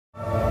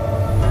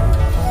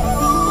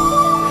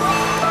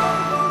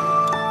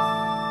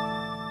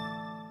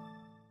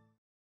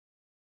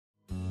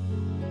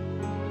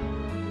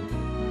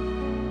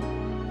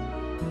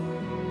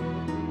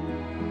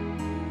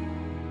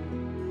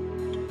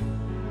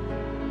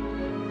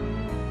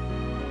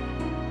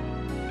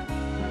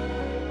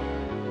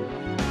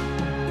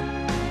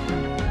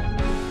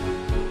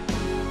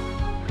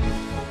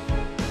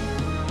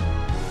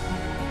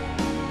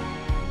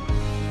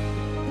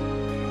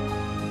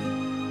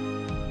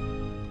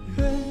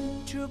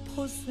这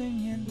破碎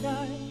年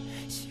代，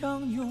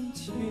相拥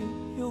且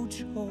忧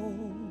愁。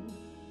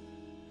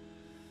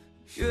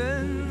愿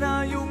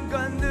那勇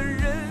敢的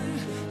人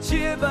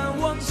结伴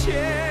往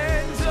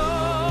前走，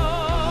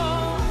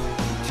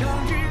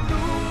长日路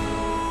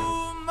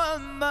漫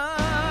漫，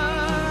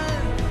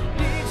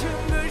一整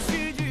个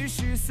世纪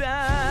失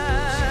散，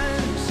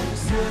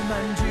月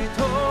满枝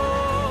头。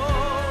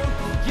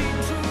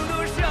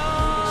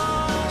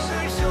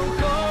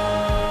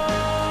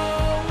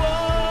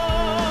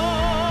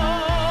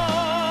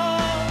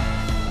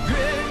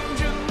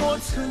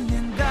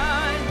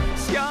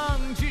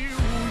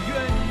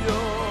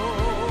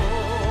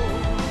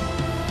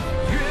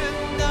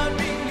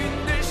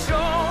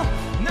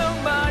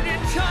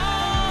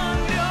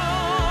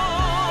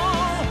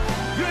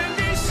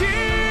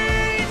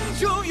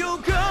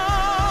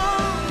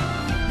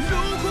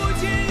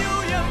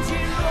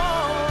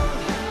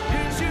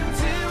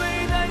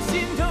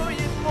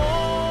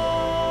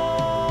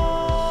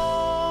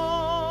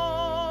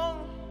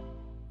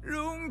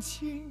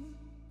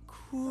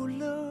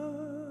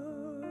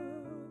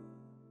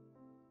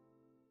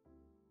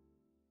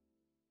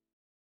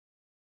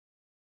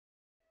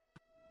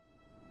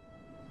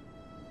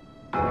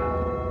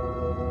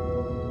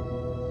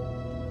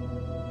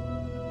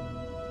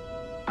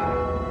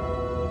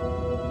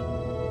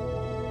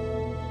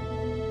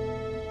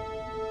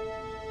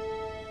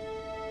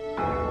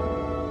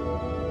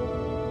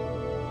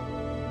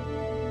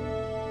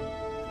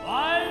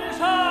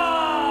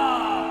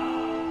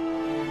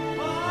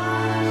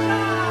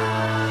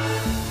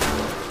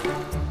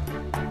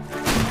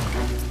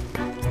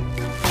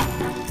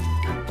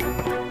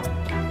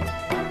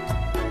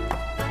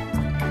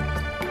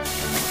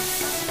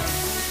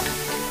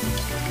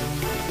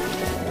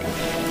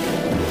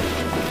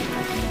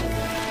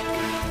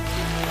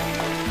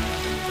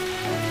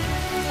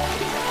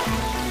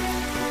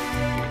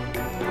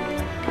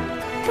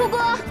 出国。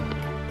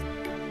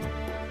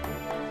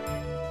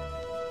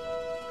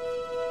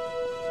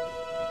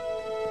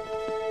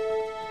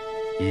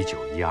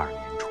1912年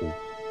初，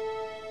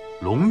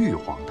隆裕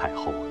皇太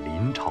后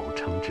临朝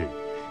称制，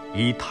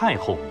以太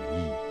后名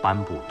义颁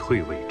布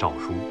退位诏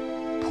书，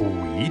溥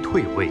仪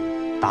退位，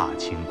大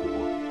清国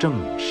正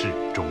式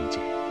终结。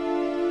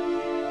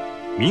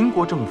民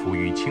国政府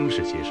与清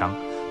室协商，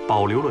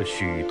保留了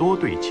许多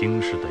对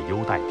清室的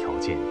优待条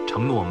件，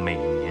承诺每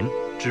年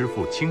支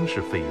付清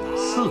室费用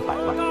400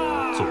万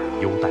元作为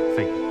优待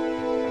费。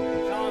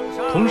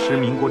同时，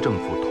民国政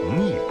府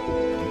同意溥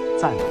仪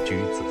暂居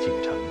紫禁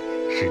城，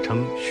史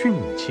称训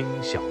清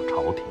小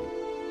朝廷。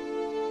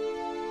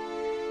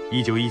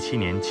1917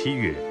年7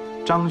月，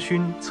张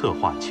勋策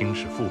划清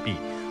室复辟，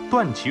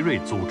段祺瑞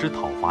组织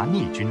讨伐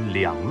逆军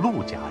，2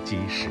路夹击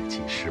使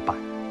其失败。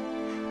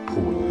溥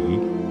仪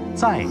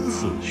再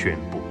次宣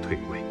布退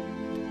位。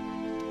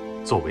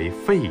作为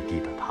废帝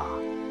的他，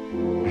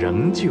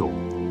仍旧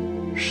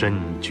身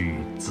居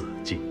紫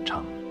禁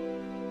城。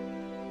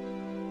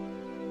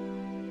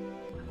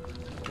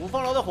五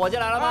凤楼的伙计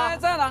来了吗？哎，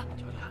在呢。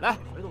来，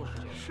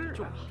是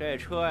这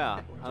车呀，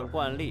按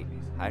惯例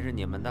还是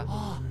你们的。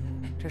哦，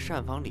这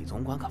膳房李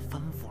总管可吩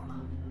咐了，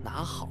拿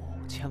好，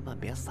千万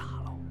别洒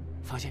了。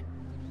放心，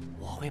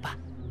我会办。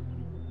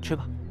吃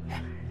吧。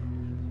哎，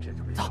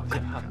走，快，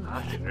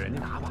给人家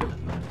拿吧。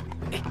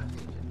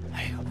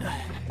哎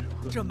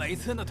呦，这每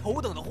次那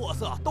头等的货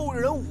色都是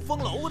人五凤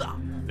楼的。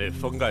那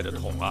封盖的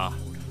桶啊，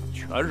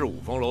全是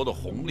五凤楼的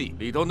红利，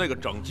里头那个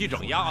整鸡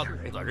整鸭子，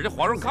人家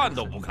皇上看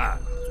都不看。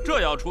这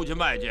要出去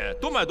卖去，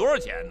多卖多少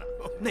钱呢？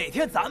哪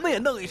天咱们也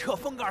弄一车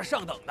封盖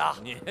上等的，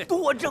你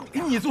多挣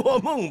点。你做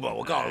梦吧！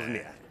我告诉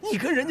你，你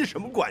跟人家什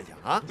么关系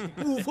啊？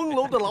五凤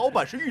楼的老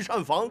板是御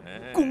膳房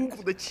公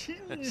公的亲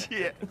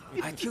戚。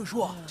哎，听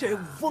说这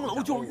五凤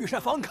楼就是御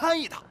膳房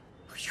开的，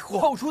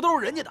后厨都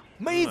是人家的，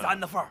没咱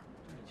的份儿。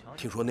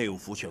听说内务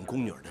府选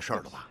宫女的事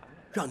儿了吧？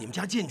让你们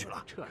家进去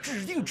了，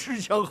指定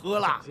吃香喝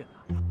辣。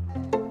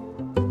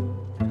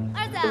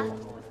二子，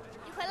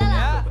你回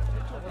来了。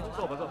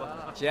坐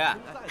吧，姐，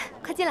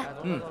快进来。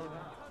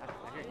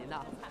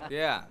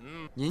爹，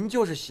您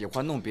就是喜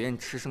欢弄别人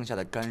吃剩下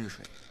的泔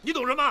水。你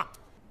懂什么？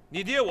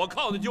你爹我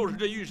靠的就是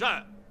这御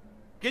膳，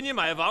给你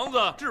买房子、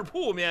置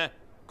铺面，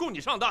供你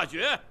上大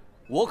学。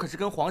我可是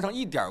跟皇上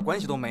一点关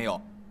系都没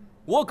有，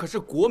我可是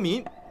国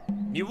民。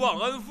你忘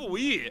恩负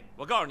义！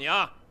我告诉你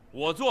啊，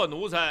我做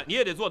奴才，你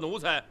也得做奴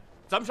才，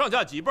咱们上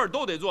下几辈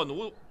都得做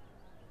奴。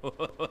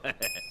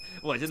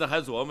我现在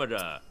还琢磨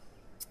着，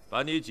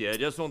把你姐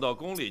姐送到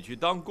宫里去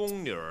当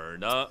宫女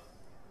呢。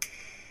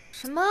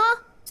什么？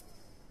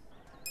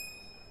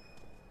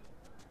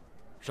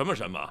什么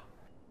什么？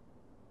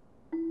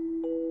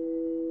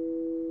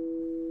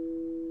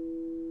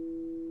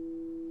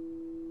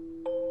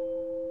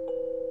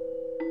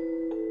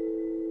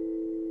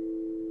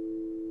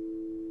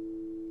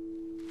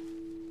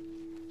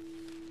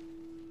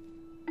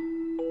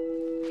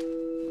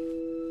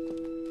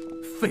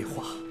废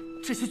话，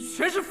这些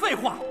全是废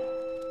话。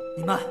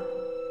你们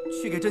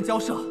去给朕交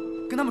涉，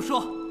跟他们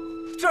说，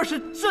这是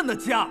朕的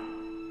家。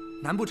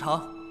难不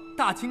成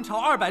大清朝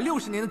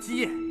260年的基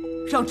业，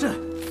让朕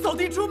扫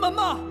地出门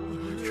吗？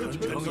臣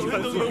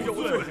等有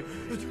罪，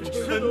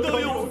臣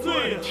等有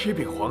罪！启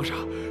禀皇上，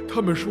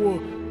他们说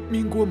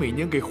民国每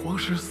年给皇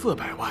室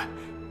400万，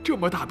这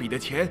么大笔的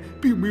钱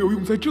并没有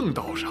用在正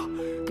道上，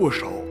不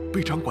少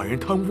被掌管人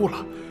贪污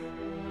了，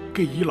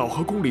给遗老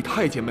和宫里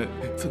太监们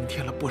增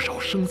添了不少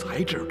生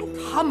财之禄。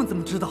他们怎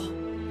么知道？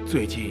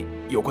最近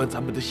有关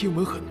咱们的新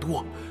闻很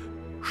多，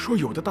说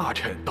有的大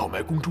臣倒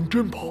卖宫中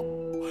珍宝，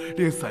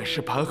连散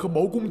氏盘和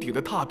毛公鼎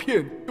的拓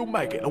片都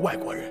卖给了外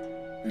国人，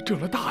挣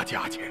了大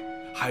价钱。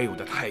还有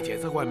的太监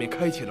在外面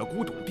开起了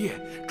古董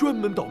店，专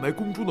门倒卖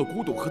宫中的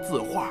古董和字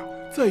画。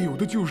再有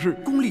的就是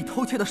宫里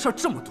偷窃的事儿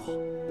这么多，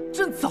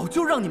朕早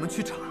就让你们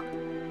去查，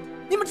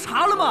你们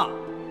查了吗？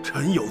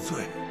臣有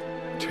罪，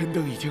臣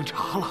等已经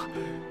查了。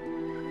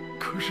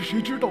可是谁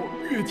知道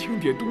越清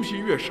点东西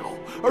越少，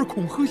而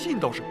恐吓信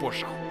倒是不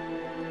少。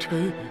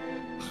臣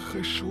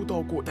还收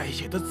到过带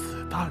血的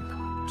子弹呢。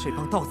这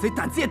帮盗贼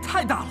胆子也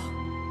太大了！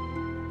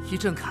依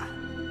朕看，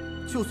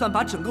就算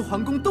把整个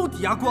皇宫都抵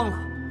押光了，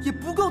也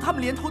不够他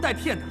们连偷带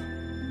骗的。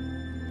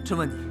朕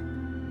问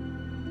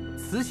你，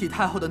慈禧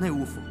太后的内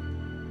务府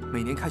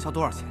每年开销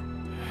多少钱？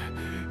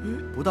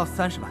不到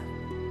30万，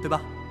对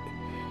吧？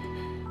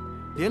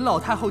连老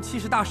太后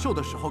70大寿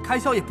的时候，开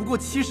销也不过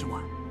70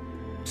万。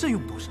朕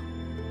用多少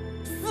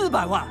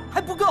？400万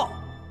还不够。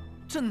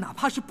朕哪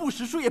怕是不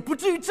识数，也不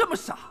至于这么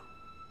傻。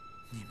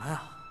你们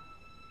啊，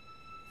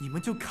你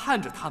们就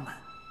看着他们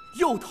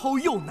又偷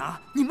又拿，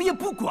你们也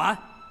不管。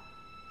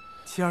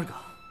今儿个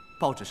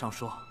报纸上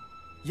说，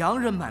洋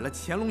人买了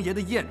乾隆爷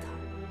的砚台，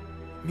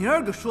明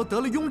儿个说得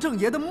了雍正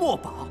爷的墨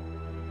宝，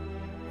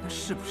那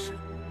是不是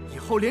以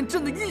后连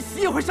朕的玉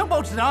玺也会上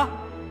报纸啊？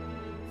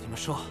你们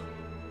说，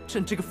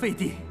朕这个废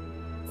帝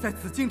在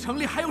紫禁城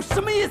里还有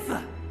什么意思？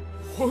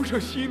皇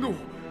上息怒，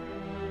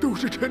都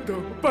是臣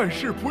等办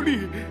事不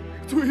力，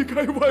罪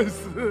该万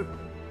死。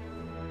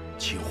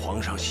请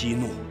皇上息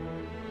怒。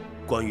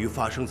关于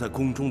发生在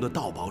宫中的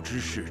盗宝之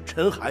事，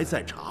臣还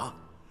在查。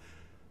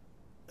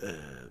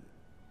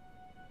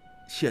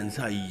现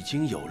在已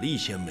经有了一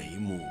些眉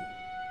目，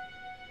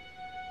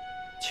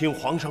请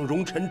皇上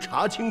容臣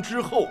查清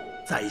之后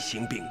再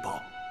行禀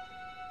报。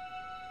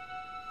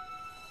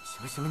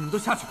行了行了，你们都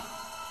下去吧。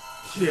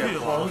谢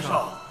皇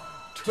上，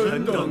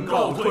臣等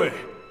告退。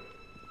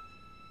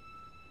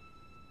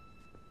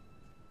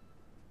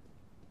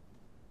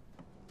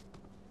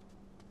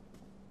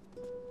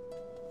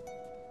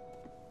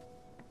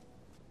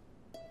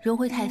荣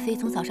惠太妃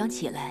从早上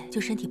起来就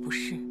身体不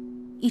适，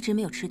一直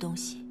没有吃东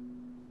西，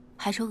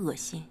还说恶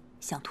心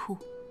想吐。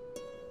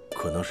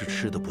可能是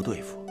吃的不对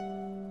付。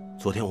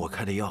昨天我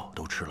开的药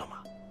都吃了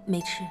吗？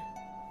没吃，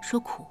说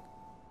苦。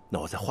那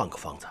我再换个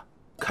方子，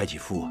开几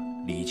副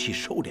理气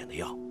收敛的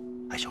药。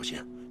哎，小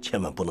心，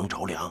千万不能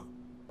着凉。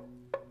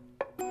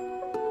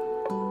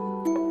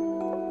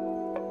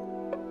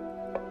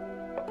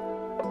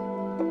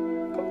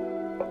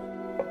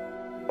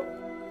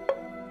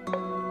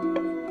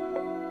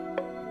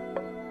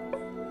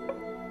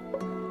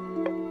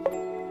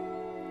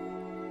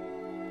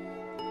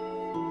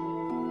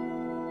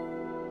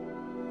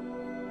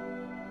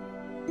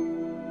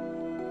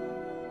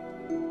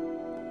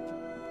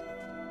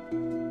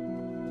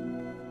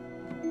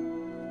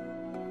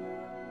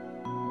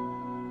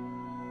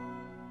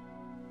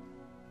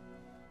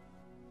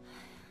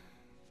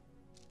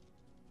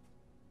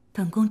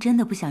本宫真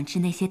的不想吃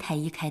那些太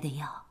医开的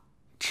药，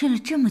吃了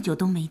这么久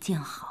都没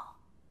见好，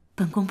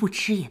本宫不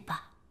吃也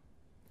罢。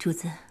主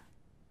子，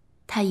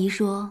太医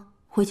说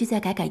回去再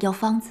改改药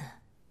方子，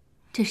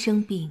这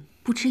生病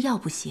不吃药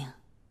不行。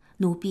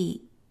奴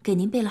婢给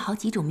您备了好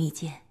几种秘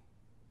煎，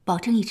保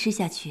证一吃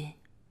下去，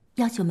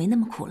药就没那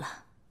么苦了。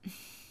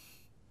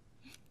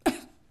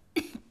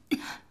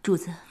主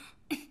子，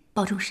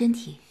保重身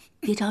体，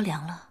别着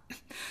凉了。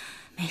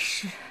没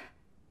事。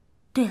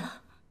对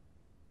了，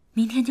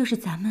明天就是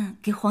咱们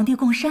给皇帝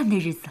供膳的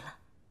日子了。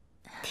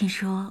听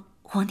说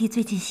皇帝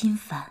最近心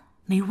烦，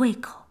没胃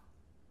口。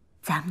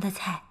咱们的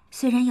菜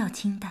虽然要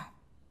清淡，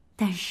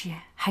但是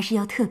还是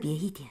要特别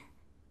一点，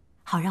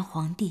好让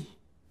皇帝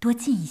多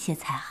进一些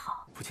才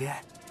好。普杰，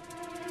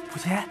普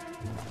杰，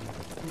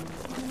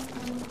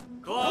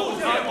叩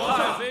见皇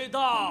太妃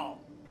到。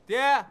爹，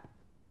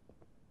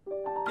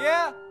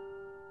爹。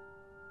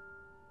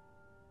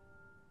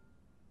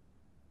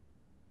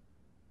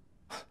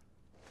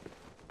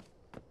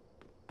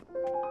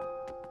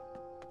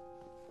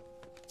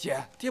姐，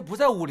爹不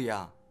在屋里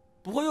啊，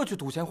不会又去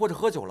赌钱或者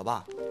喝酒了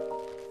吧？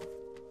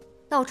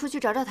那我出去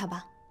找找他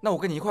吧。那我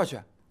跟你一块去。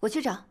我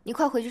去找，你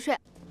快回去睡。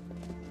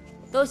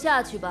都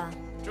下去吧。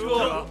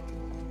这，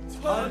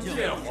参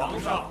见皇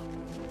上。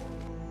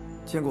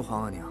见过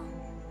皇额娘。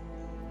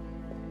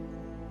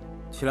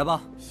起来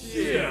吧。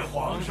谢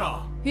皇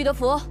上。宇德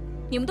福，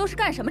你们都是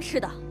干什么吃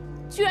的？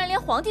居然连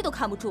皇帝都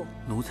看不住。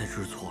奴才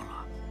知错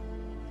了。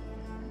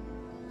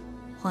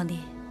皇帝，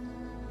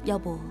要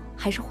不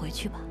还是回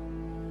去吧。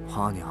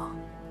皇额娘，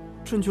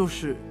朕就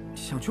是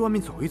想去外面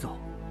走一走。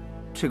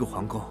这个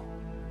皇宫，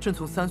朕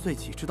从3岁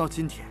起直到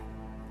今天，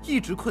一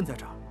直困在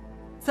这儿。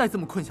再这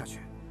么困下去，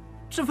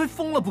朕非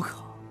疯了不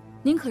可。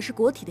您可是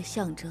国体的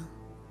象征，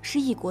是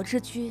一国之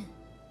君，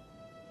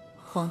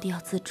皇帝要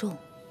自重。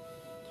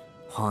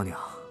皇娘，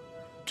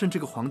朕这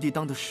个皇帝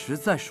当得实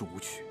在是无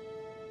趣。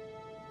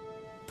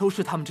都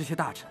是他们这些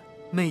大臣，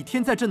每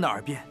天在朕的耳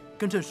边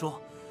跟朕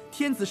说，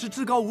天子是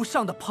至高无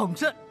上的，捧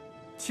朕。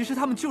其实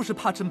他们就是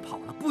怕朕跑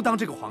了，不当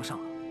这个皇上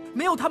了，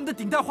没有他们的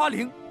顶戴花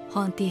翎。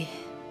皇帝，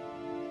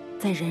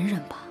再忍忍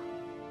吧。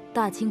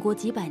大清国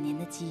几百年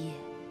的基业，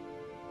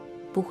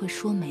不会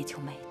说没就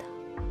没的。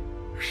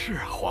是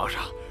啊，皇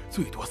上，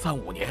最多3、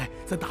5年，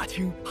咱大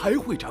清还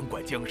会掌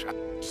管江山。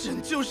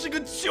朕就是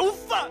个囚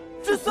犯，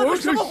这算个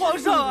什么皇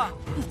上啊！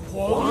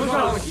皇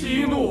上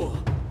息怒。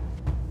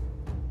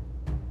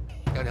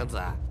杨娘子，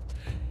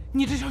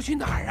你这是要去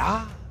哪儿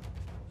啊？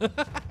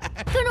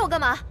跟着我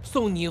干嘛？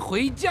送你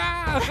回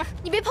家。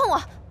你别碰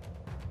我！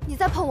你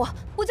再碰我，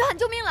我就喊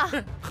救命了！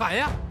喊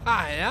呀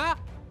喊呀！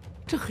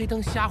这黑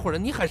灯瞎火的，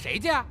你喊谁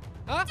去啊？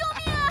救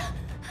命啊！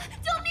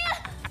救命！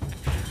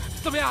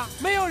怎么样？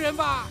没有人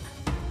吧？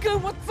跟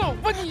我走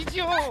吧，你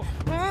就放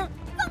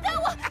开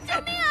我！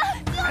救命啊！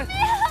救命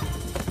啊！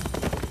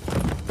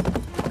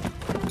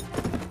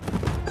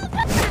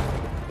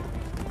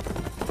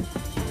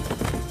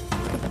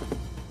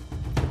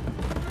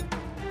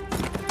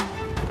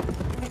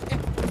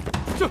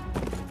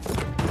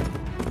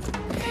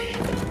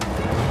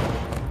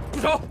住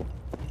手！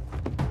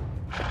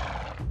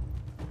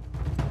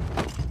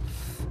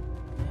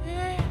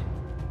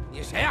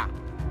你谁呀？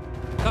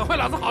敢坏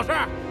老子好事？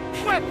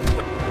坏！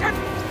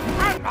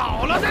看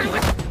饱了这个！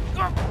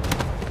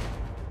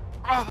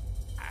哎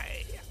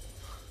呀！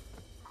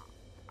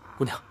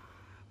姑娘，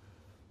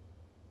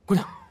姑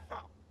娘，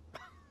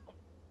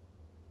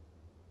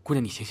姑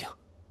娘，你醒醒！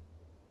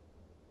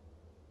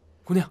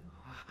姑娘，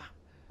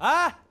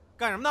哎，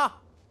干什么呢？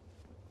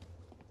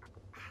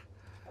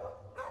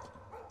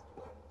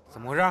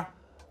怎么回事？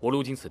我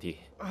路经此地，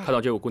看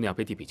到这位姑娘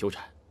被地痞纠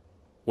缠，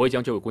我也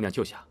将这位姑娘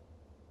救下。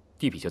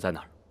地痞就在那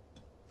儿。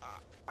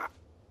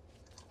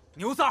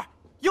牛三儿，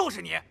又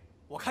是你！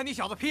我看你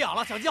小子皮痒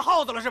了，想进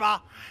耗子了是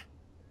吧？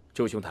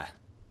这位兄台，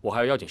我还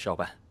有要紧事要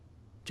办，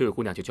这位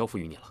姑娘就交付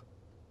于你了。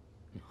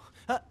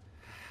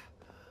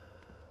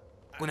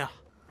姑娘，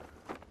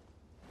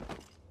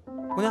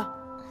姑娘，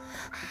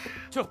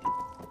就。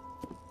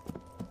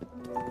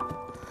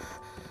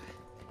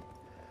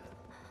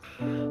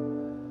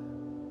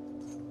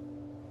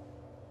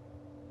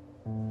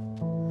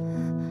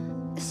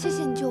谢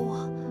谢你救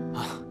我。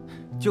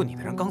救你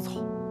的人刚走。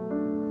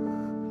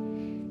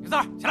牛三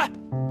儿，起来，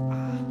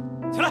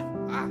起来，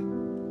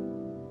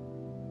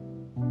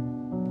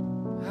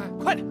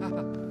快点！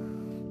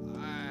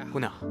姑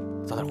娘，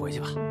早点回去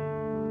吧。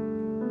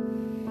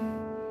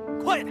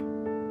快点！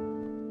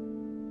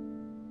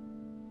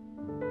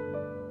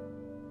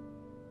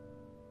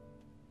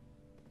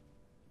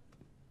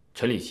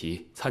陈礼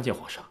奇参见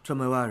皇上。朕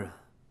为外人，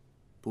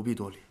不必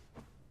多礼。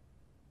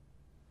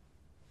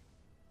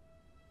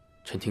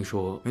臣听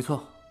说，没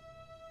错，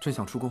朕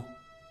想出宫。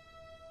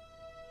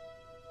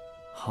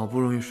好不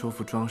容易说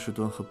服庄士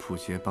敦和溥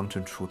杰帮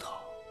朕出逃，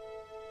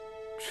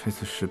这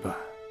次失败，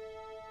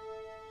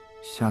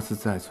下次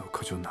再走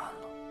可就难了。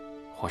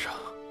皇上，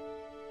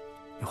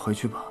你回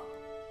去吧。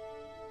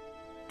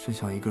朕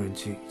想一个人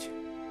静一静。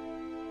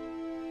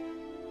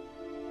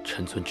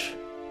臣遵旨。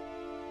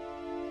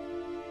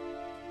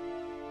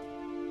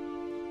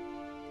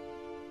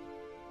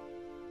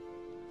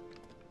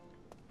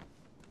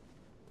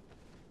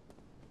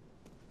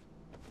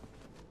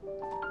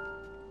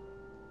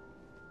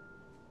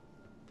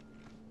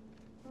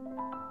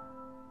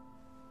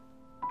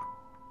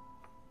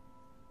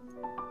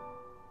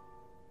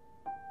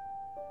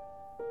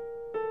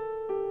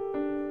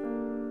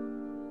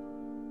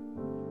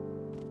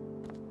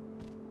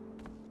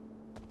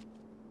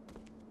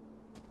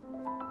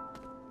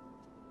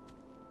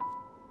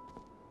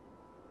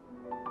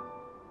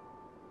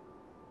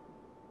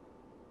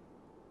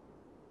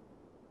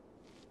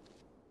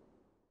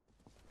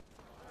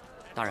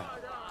大人，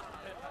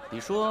你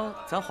说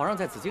咱皇上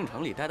在紫禁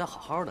城里待得好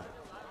好的，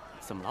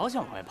怎么老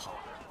想往外跑？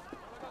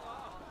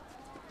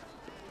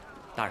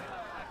大人，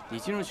你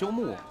今日休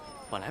沐，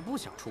本来不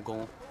想出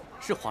宫，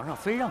是皇上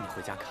非让你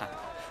回家看。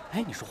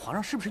哎，你说皇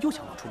上是不是又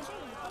想往出跑？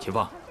请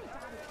放，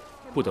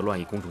不得乱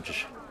议宫中之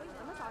事。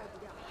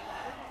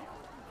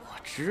我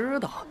知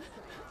道，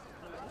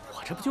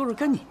我这不就是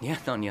跟你念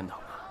叨念叨吗？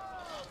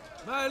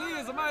卖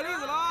栗子，卖栗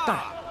子啦！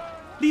大人，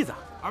栗子，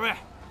二位，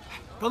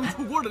刚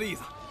出锅的栗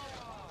子。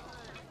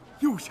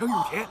又香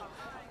又甜，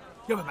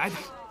要不要买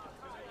点？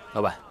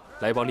老板，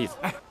来一包栗子。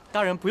哎，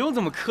大人不用这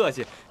么客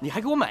气，你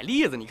还给我买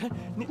栗子，你看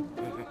你……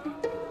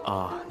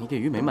啊，你给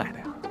玉梅买的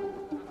呀？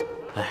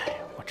哎，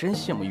我真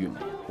羡慕玉梅，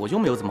我就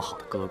没有这么好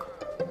的哥哥。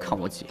看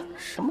我姐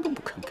什么都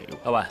不肯给我。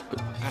老板，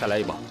再来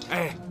一包。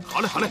哎，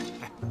好嘞，好嘞。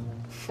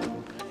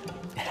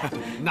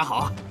那好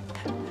啊，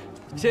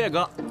谢谢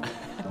哥，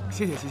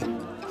谢谢谢谢。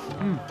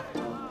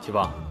启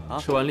放，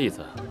吃完栗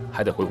子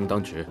还得回宫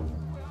当值。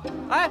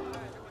哎。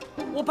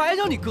我白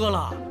叫你哥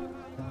了。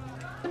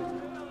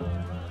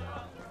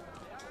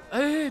哎，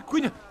闺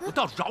女，我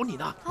到处找你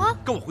呢。啊，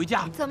跟我回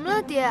家。怎么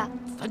了，爹？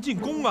咱进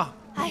宫啊！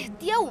哎呀，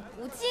爹，我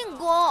不进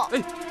宫。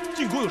哎，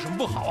进宫有什么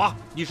不好啊？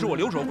你是我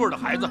刘守贵的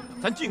孩子，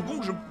咱进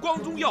宫是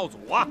光宗耀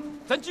祖啊！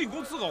咱进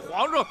宫伺候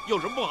皇上有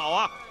什么不好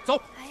啊？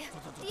走。哎呀，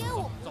爹，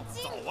我不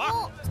进宫。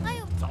哎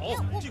呦，走，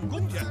进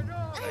宫去。哎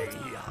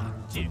呀，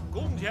进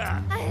宫去。哎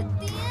呀，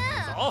爹。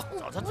走。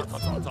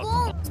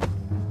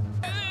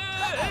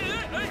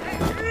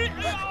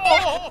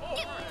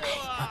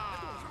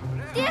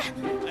爹，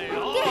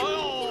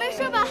你没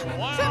事吧？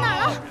摔哪儿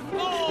了？你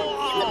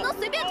怎么能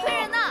随便推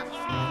人呢？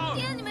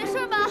爹，你没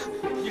事吧？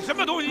你什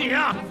么东西你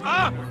啊？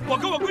啊！我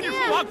跟我闺女说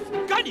完，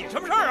干你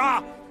什么事儿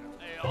啊？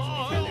哎呦，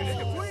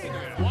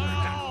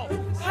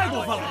太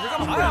过分了，你干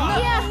嘛呀？爹，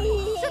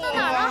摔到哪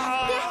儿了？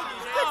爹，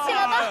快起来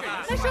吧，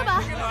没事吧？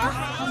啊！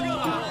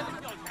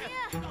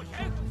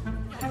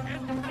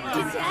给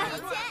钱，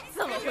怎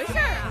么回事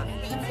啊？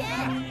给钱！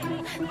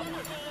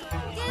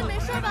爹，没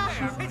事吧？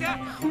赔钱！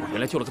我原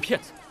来救了个骗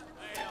子。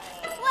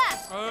喂，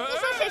你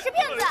说谁是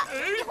骗子？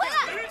你回来，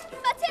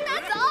把钱拿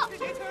走！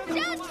谁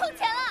让你偷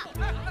钱了？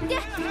爹，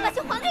把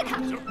钱还给他。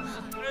爹，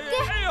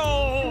哎呦，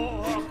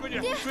闺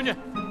女，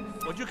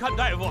我去看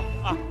大夫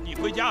啊，你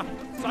回家，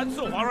咱伺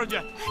候皇上去。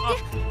爹，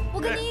我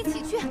跟你一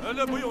起去。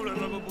那不用了，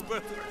不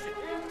用。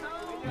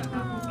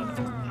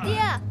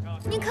爹，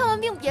您看完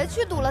病别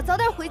去赌了，早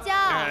点回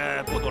家。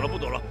哎，不赌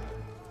了。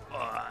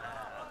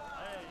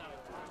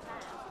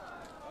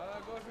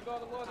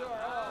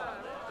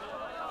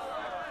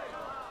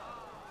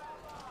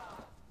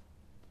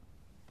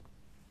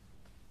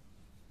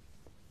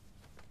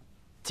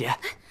姐，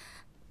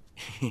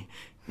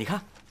你看，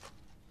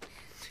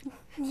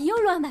你又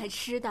乱买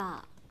吃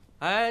的。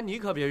哎，你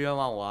可别冤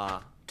枉我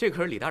啊！这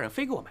可是李大人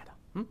非给我买的。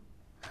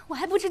我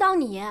还不知道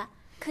你，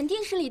肯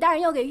定是李大人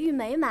要给玉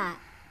梅买，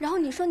然后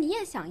你说你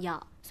也想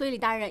要，所以李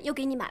大人又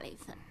给你买了一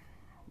份。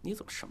你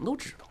怎么什么都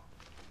知道？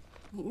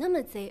你那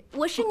么贼，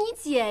我是你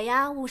姐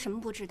呀，我什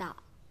么不知道？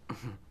哎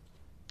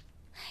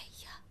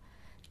呀，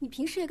你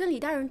平时也跟李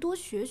大人多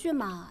学学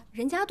嘛，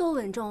人家多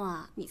稳重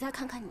啊，你再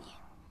看看你。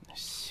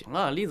行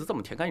了，栗子这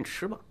么甜，赶紧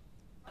吃吧。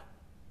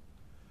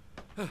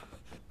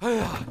哎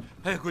呀，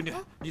闺女，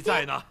你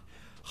在呢？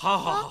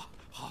好，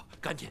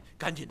赶紧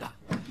的。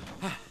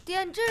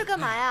爹，你这是干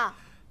嘛呀？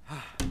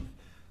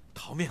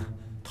逃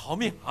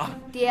命啊！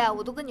爹，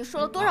我都跟你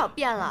说了多少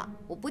遍了，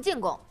我不进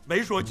宫。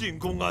没说进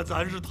宫啊，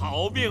咱是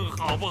逃命，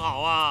好不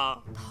好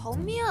啊？逃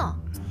命？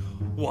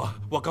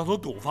我刚从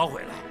赌坊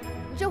回来。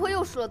你这回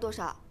又输了多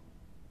少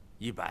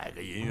？100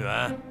个银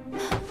元。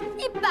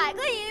100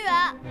个银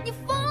元？你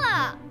疯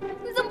了！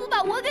你怎么不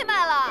把我给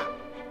卖了？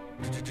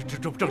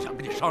这不正想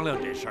跟你商量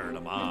这事儿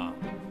呢吗？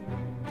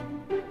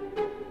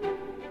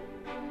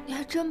你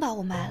还真把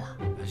我卖了？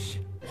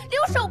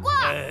刘守贵！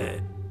哎，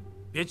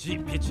别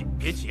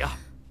急啊！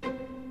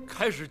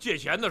开始借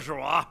钱的时候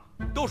啊，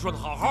都说的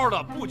好好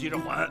的，不急着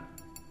还，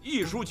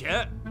一输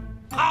钱，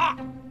啪，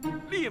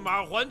立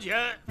马还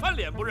钱，翻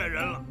脸不认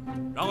人了。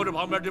然后这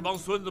旁边这帮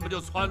孙子们就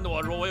撺掇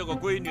我说，我有个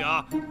闺女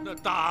啊，那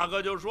大阿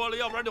哥就说了，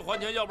要不然就还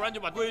钱，要不然就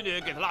把闺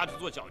女给他拉去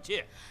做小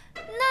妾。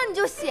那你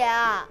就写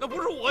啊？那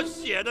不是我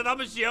写的，他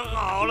们写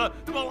好了，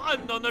他把我按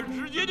到那，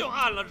直接就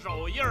按了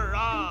手印儿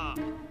啊。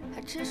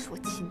还真是我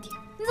亲爹，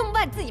你怎么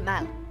把你自己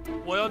卖了？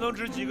我要能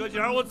值几个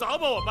钱，我早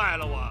把我卖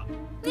了我。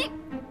你，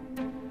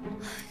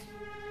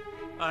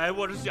哎，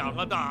我是想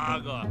啊，大阿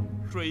哥，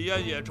水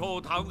烟也抽，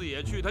堂子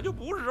也去，他就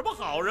不是什么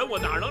好人，我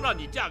哪能让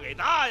你嫁给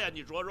他呀？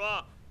你说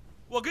说，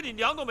我跟你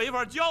娘都没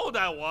法交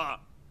代我。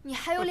你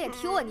还有脸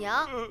提我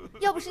娘？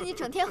要不是你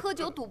整天喝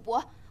酒赌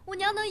博，我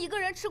娘能一个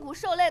人吃苦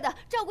受累的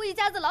照顾一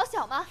家子老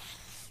小吗？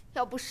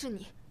要不是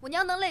你，我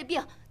娘能累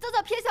病，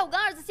早撇下我跟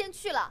二子先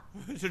去了。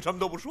什么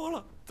都不说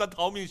了，咱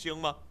逃命行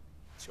吗？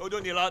求求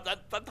你了，咱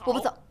逃。我不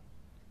走，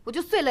我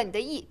就遂了你的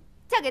意，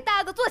嫁给大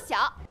阿哥做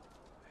小。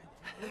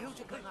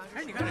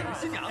哎，你看这个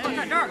新娘子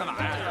站这儿干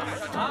嘛呀？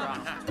啊，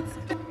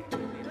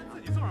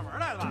自己送上门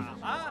来了吧？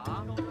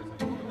啊！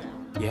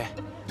爷，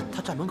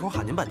他站门口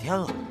喊您半天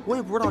了，我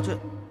也不知道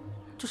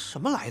这什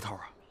么来头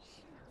啊！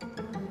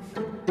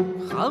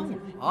喊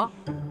我？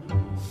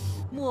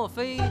莫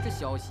非这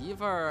小媳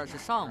妇儿是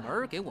上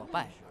门给我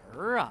拜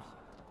门啊？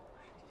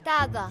大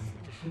阿哥，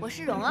我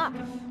是蓉儿，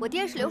我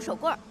爹是刘守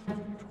贵。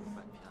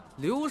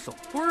刘守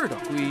贵的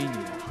闺女。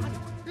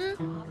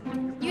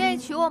你愿意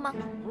娶我吗？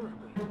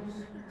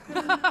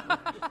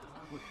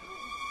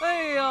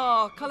哎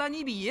呀，看来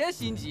你比爷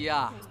心急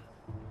啊！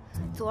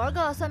昨儿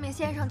个算命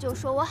先生就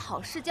说我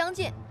好事将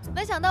近，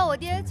没想到我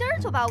爹今儿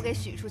就把我给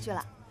许出去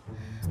了。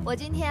我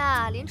今天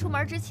啊，临出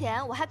门之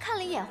前我还看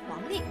了一眼黄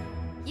历，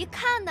一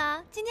看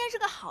呢，今天是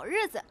个好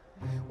日子。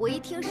我一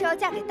听是要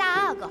嫁给大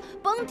阿哥，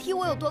甭提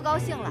我有多高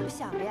兴了。我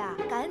想着呀，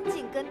赶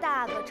紧跟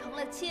大阿哥成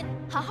了亲，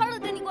好好的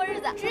跟你过日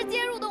子，直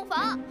接入洞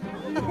房。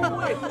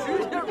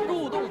直接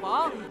入洞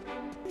房，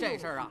这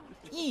事儿啊，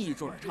一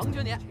准成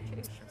全你。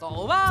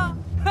走吧。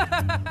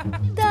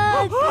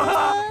大哥，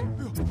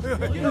怎么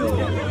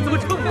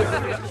这么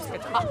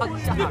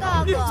回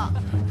大哥，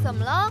怎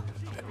么了？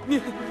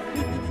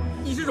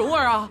你是蓉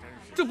儿啊？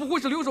这不会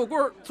是刘守贵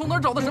从哪儿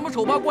找的什么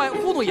丑八怪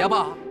糊弄爷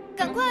吧？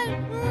赶快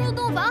入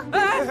洞房！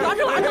哎，拦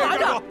着，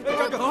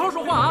好好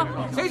说话啊！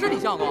谁是你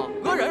相公？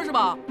讹人是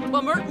吧？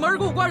把门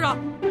给我关上！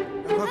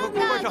大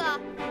哥，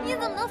你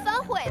怎么能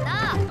反悔呢？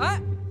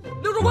哎，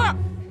刘书贵，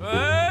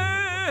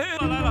哎，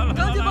来，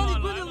赶紧把你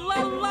闺女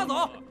拉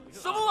走！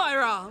什么玩意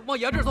儿啊？往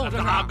爷这送是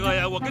吧？大哥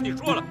呀，我跟你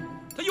说了，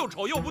他又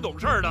丑又不懂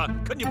事的，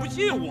可你不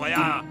信我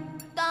呀？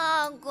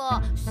大哥，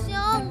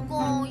相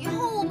公，以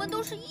后我们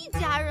都是一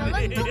家人了，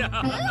你就别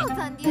要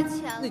咱爹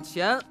钱了。那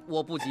钱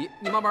我不急，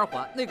你慢慢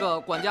还。那个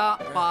管家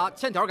把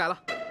欠条改了。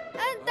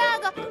哎，大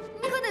哥，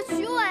你可得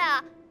娶我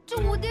呀！这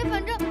我爹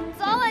反正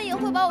早晚也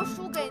会把我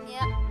输给您。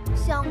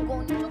相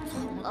公，你就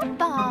从了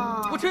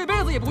吧。我这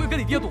辈子也不会跟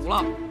你爹赌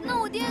了。那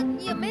我爹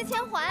也没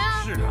钱还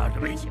啊。是啊，这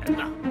没钱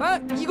呐。哎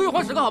，1个月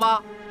还10个好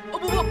吧？哦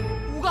不，5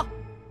个。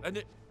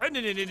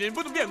你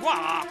不能变卦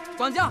啊！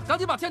管家，赶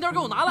紧把欠条给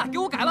我拿来，给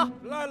我改了。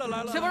来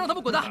了，先让他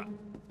们滚蛋。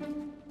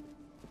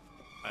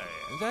哎，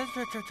这，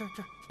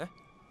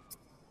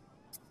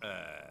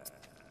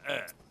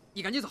哎，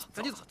你赶紧走。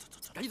这么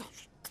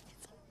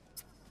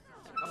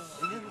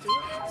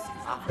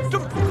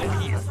不够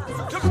意思，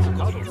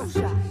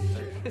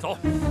走。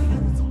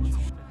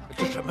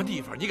这什么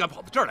地方？你敢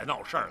跑到这儿来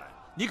闹事儿来？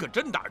你可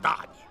真胆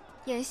大你！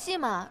演戏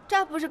嘛，这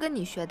还不是跟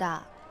你学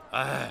的？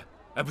哎，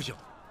不行，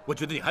我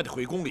觉得你还得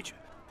回宫里去。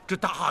这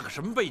大阿哥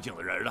什么背景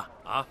的人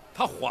啊？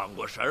他缓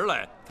过神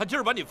来，他今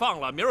儿把你放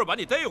了，明儿把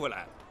你逮回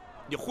来。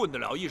你混得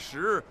了一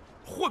时，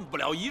混不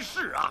了一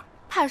世啊！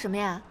怕什么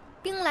呀？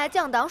兵来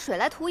将挡，水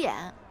来土掩。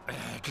哎，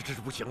这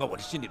不行啊！我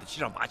这心里的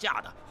七上八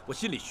下的，我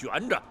心里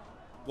悬着，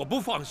我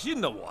不放心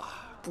呢。我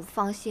不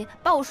放心，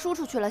把我输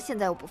出去了，现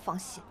在又不放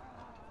心。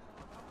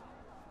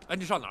哎，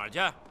你上哪儿去？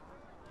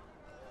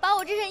把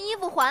我这身衣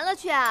服还了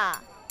去啊！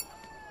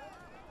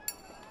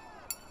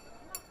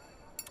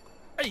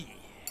哎。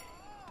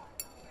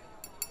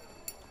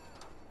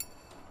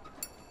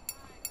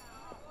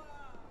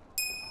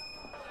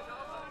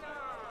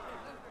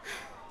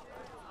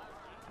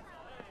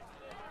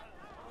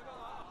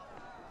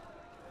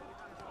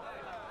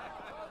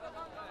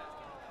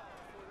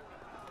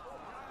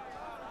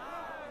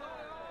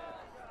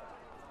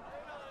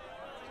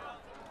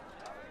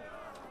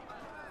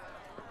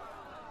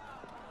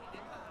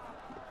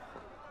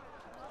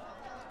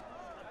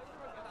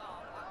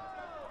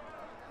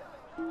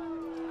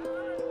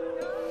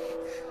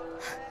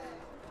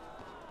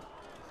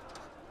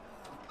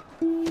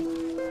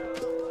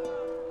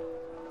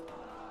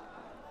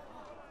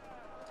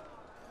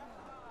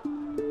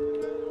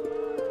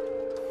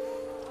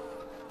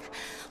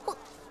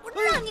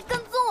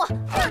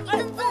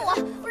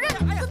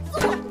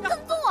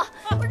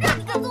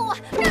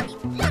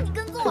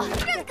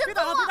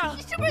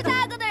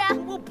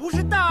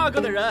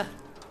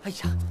哎呀，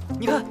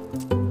你看，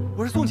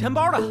我是送钱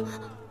包的。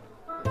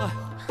哎，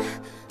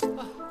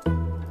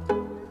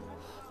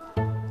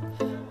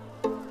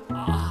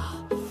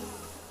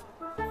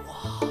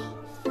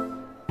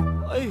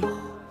哎呦，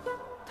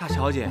大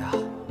小姐呀，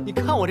你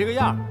看我这个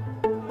样，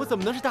我怎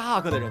么能是大阿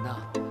哥的人呢？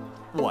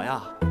我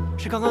呀，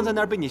是刚刚在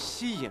那儿被你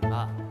吸引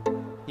了。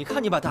你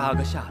看你把大阿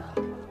哥吓得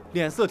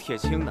脸色铁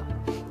青的，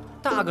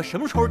大阿哥什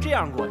么时候这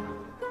样过呀？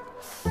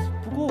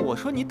不过我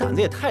说你胆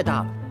子也太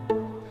大了。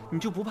你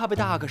就不怕被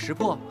大阿哥识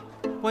破？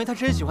万一他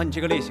真喜欢你这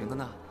个类型的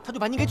呢？他就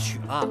把你给娶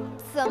了。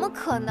怎么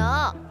可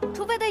能？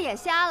除非他眼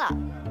瞎了。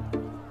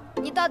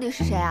你到底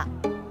是谁啊？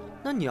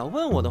那你要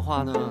问我的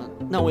话呢？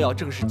那我也要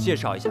正式介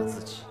绍一下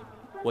自己。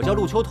我叫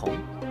陆秋桐，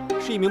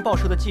是一名报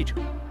社的记者。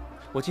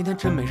我今天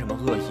真没什么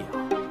恶意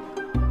啊，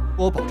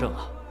我保证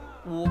啊，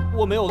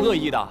我没有恶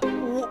意的，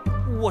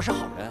我是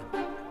好人。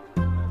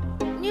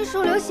你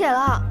手流血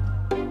了。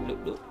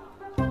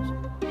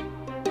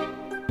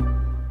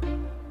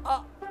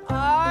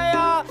哎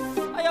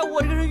呀，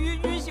我这个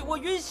是我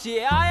晕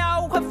血！哎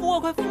呀，快扶我！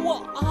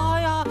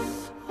哎呀，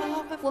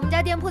我们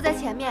家店铺在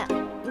前面，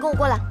你跟我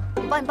过来，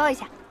我帮你包一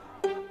下。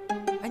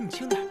哎，你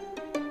轻点。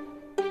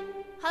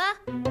好了，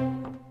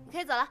你可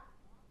以走了。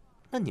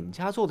那你们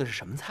家做的是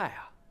什么菜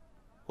啊？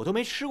我都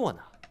没吃过呢。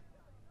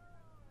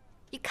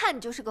一看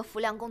你就是个浮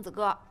梁公子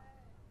哥，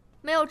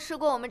没有吃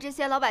过我们这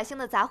些老百姓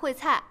的杂烩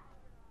菜。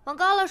往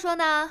高了说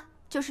呢，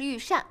就是御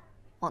膳；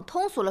往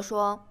通俗了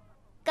说，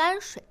泔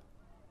水。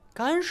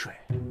泔水。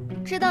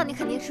知道你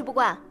肯定吃不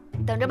惯，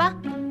等着吧。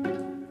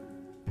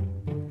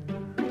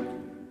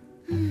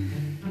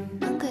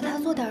能给他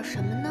做点什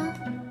么呢？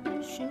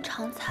寻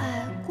常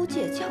菜估计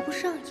也瞧不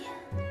上眼。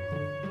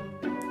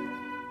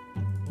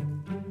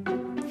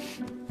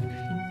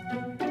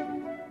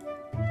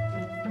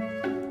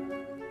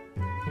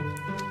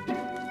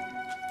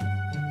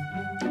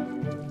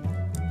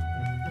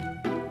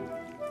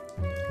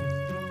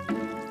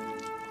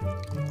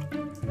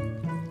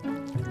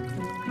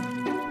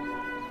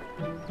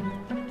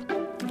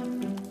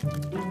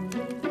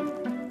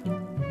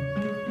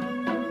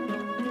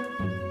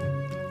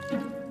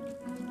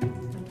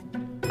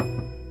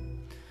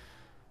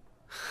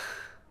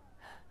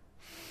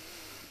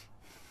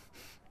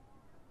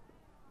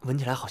闻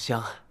起来好香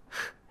啊！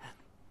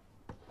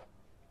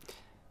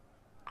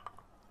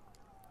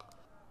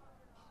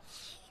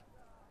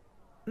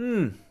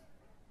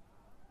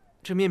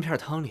这面片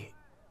汤里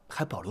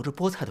还保留着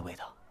菠菜的味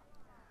道，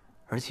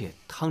而且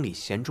汤里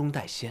咸中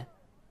带鲜。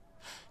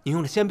你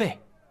用了鲜贝。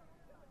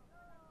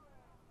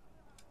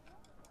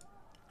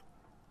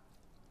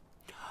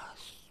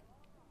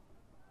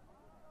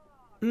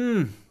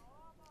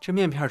这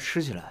面片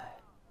吃起来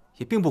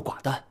也并不寡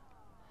淡，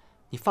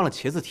你放了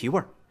茄子提味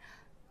儿，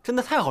真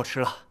的太好吃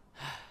了。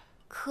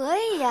可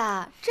以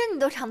呀，这你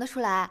都尝得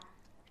出来，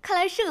看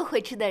来是个会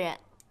吃的人。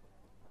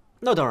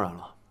那当然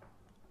了，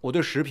我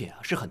对食品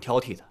是很挑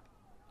剔的，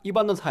一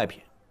般的菜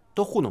品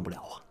都糊弄不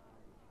了我。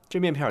这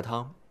面片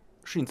汤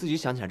是你自己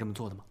想起来这么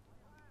做的吗？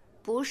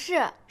不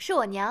是，是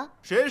我娘。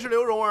谁是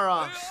刘蓉儿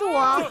啊？是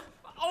我。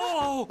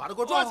哦，把他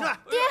给我抓起来！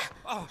爹，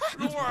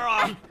蓉儿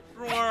啊，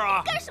蓉儿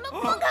啊！干什么？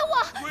放开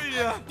我！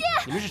贵呀！爹，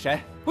你们是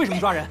谁？为什么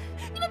抓人？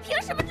你们凭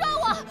什么抓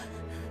我？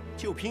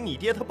就凭你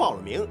爹他报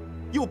了名，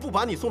又不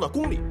把你送到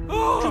宫里，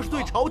这是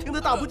对朝廷的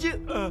大不敬。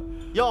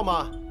要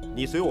么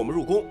你随我们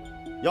入宫，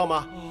要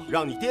么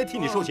让你爹替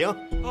你受刑。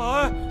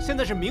现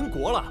在是民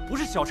国了，不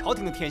是小朝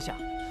廷的天下，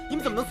你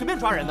们怎么能随便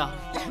抓人呢？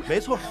没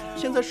错，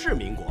现在是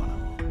民国了，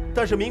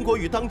但是民国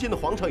与当今的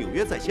皇上有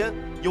约在先，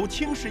有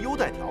轻视优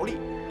待条例。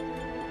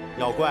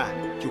要怪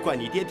就怪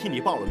你爹替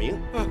你报了名。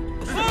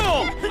住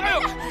手！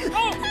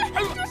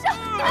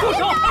住手！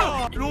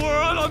蓉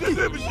儿啊，老爹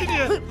对不起你，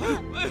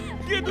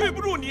爹对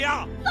不住你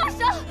啊！放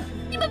手！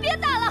你们别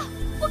打了，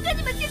我跟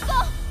你们进宫。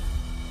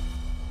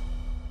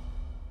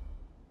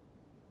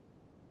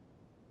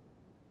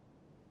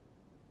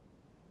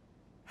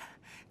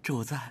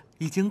主子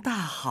已经大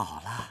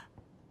好了。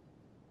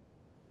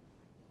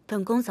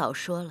本宫早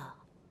说了，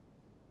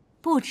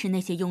不吃那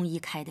些庸医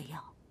开的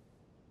药。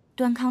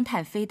端康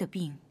太妃的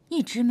病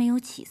一直没有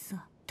起色，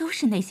都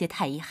是那些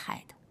太医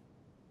害的。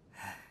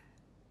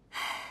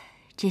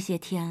这些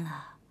天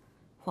了，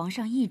皇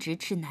上一直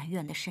吃南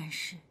苑的膳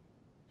食，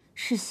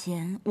是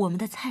嫌我们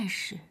的菜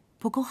式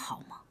不够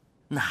好吗？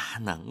哪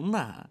能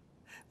呢？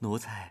奴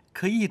才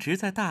可一直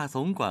在大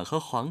总管和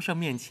皇上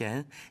面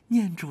前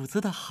念主子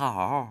的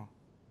好。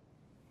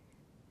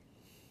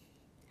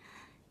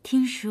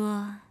听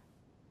说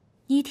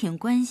你挺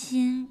关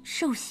心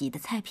寿喜的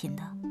菜品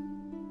的。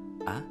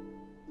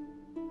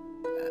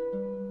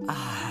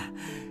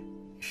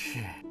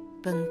是。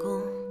本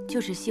宫就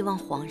是希望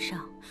皇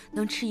上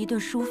能吃一顿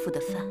舒服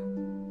的饭，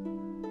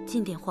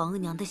尽点皇额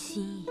娘的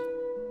心意。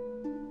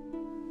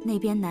那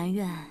边南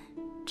苑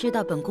知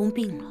道本宫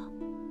病了，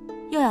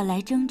又要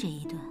来争这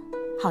一顿，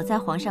好在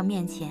皇上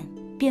面前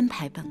编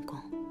排本宫。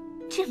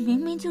这明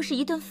明就是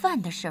一顿饭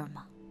的事儿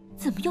嘛，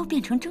怎么又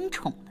变成争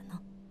宠了呢？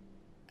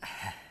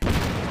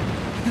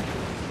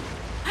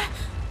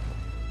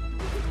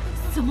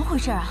怎么回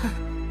事啊？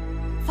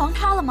房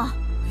塌了吗？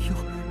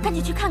赶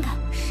紧去看看。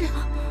是。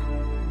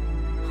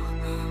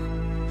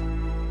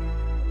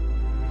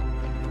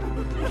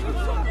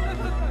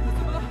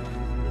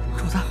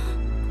主子，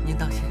您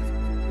当心。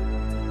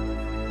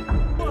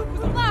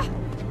妈，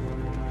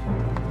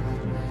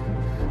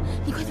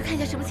你快去看一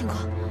下什么情况。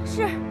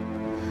是。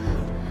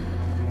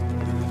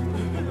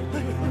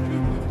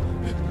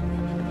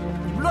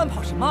你们乱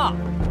跑什么？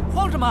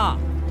慌什么？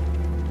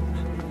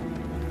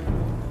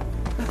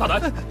大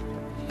胆！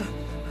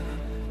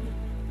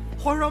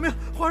皇上饶命！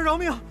皇上饶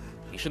命！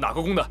你是哪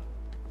个宫的？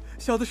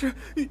小的是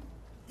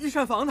御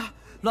膳房的。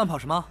乱跑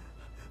什么？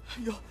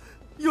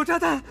有炸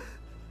弹！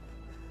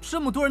这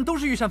么多人都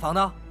是御膳房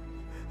的？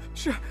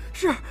是，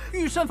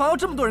御膳房要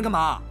这么多人干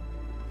嘛？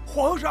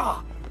皇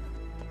上，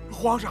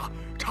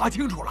查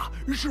清楚了，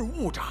是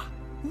误炸。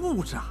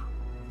误炸？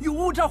有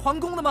误炸皇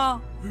宫的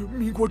吗？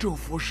民国政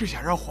府是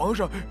想让皇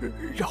上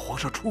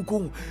出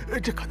宫，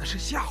这可能是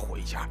吓唬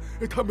一下。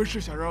他们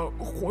是想让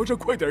皇上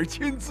快点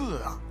签字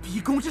啊！逼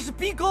宫，这是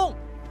逼宫！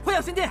回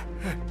养心殿。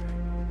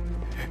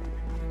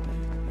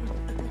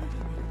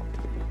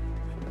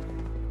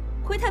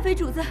回太妃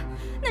主子，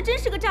那真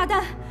是个炸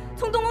弹，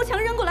从东楼墙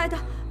扔过来的，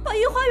把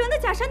御花园的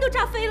假山都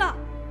炸飞了。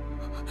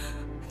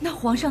那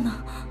皇上呢？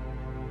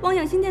往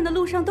养心殿的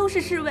路上都是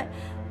侍卫，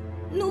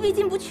奴婢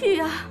进不去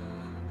呀。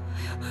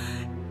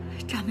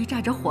炸没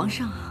炸着皇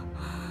上啊？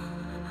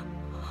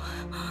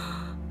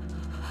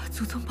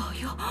祖宗保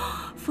佑，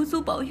佛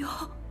祖保佑！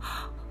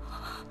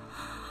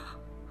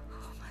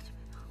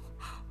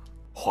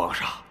皇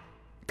上，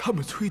他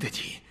们催得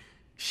紧，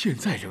现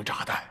在扔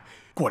炸弹，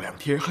过2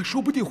天还说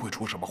不定会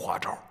出什么花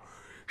招。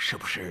是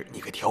不是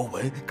拟个条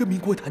文跟民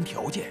国谈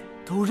条件？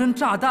都扔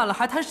炸弹了，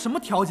还谈什么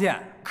条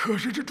件？可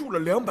是这住了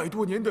200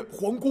多年的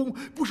皇宫，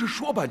不是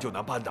说搬就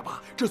能搬的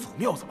吧？这祖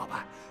庙怎么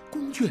办？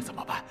宫眷怎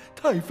么办？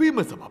太妃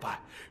们怎么办？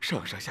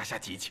上上下下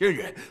几千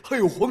人，还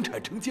有皇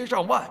产成千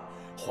上万。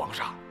皇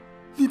上，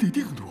你得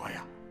定夺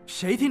呀！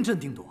谁听朕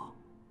定夺？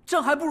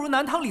朕还不如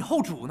南唐李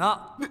后主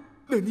呢。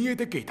那你也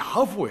得给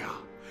答复呀，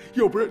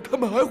要不然他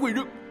们还会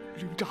扔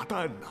炸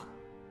弹呢。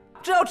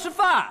朕要吃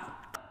饭。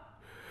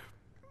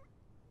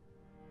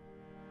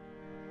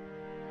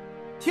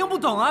听不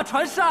懂啊！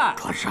传膳。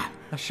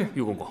是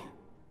玉公公，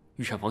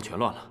御膳房全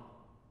乱了。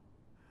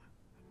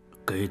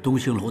给东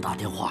兴楼打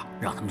电话，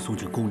让他们送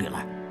进宫里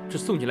来。这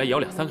送进来也要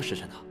2、3个时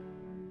辰呢。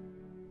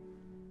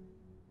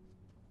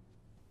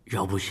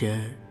要不先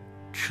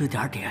吃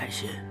点点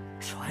心？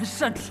传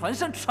膳，传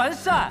膳，传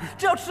膳！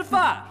这要吃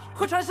饭，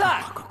快传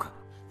膳！快！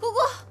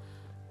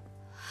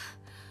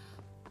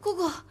姑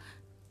姑，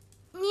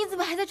你怎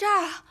么还在这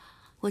儿啊？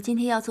我今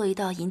天要做一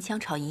道银枪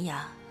炒银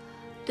牙。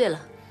对了，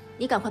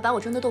你赶快把我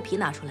蒸的豆皮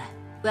拿出来，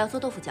我要做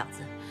豆腐饺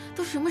子。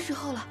都什么时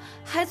候了，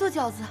还做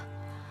饺子？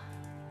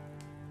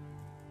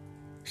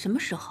什么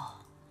时候？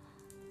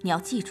你要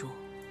记住，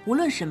无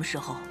论什么时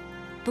候，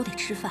都得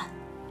吃饭。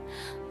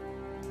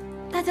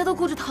大家都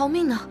顾着逃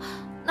命呢，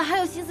哪还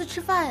有心思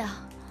吃饭呀？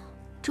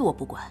这我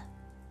不管，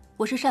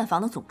我是膳房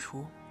的总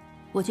厨，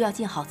我就要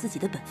尽好自己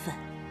的本分。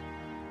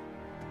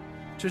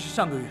这是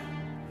上个月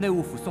内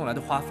务府送来的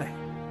花费，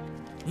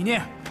你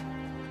念。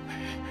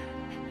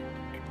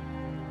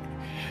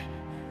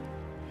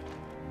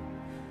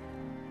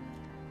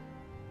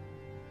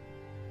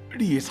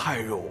例菜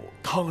肉、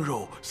汤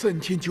肉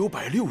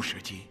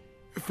3960斤，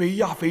肥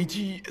鸭、肥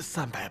鸡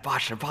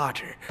388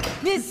只。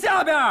念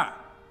下边。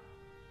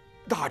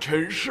大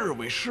臣、侍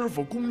卫、师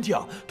傅、工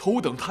匠、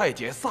头等太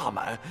监、萨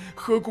满，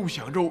合共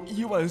享肉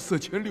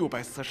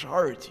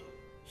14642斤。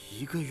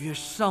一个月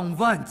上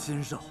万斤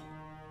肉，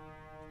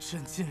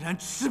朕竟然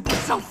吃不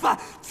上饭，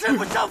吃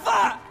不上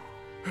饭！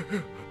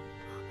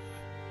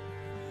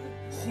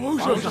皇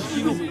上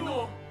息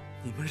怒！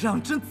你们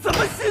让朕怎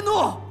么息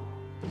怒？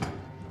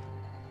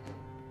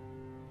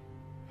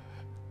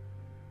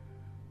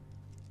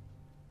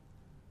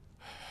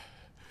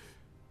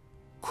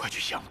快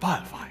去想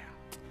办法呀！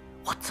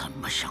我怎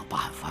么想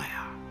办法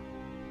呀？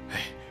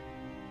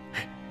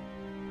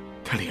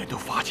他脸都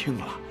发青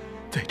了，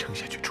再撑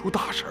下去出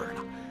大事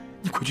了。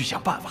你快去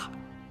想办法，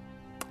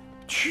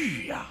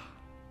去呀！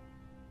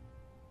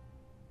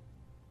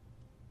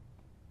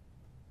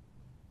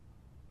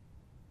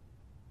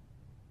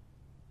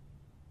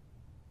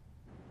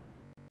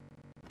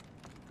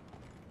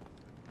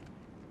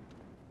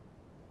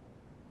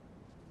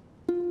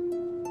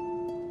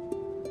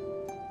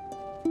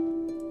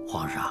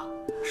皇上，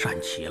膳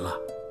齐了，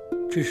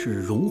这是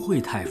荣惠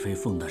太妃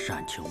奉的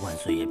膳，请万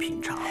岁爷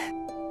品尝。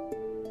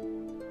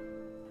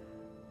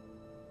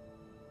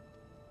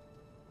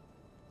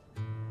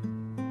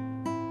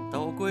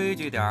都规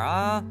矩点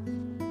啊！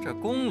这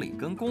宫里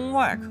跟宫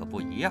外可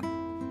不一样，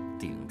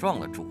顶撞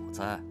了主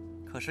子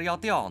可是要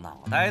掉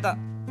脑袋的。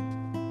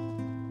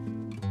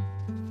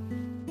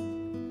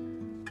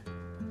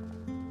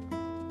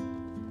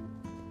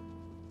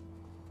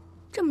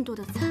这么多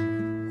的菜，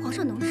皇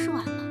上能吃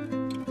完吗？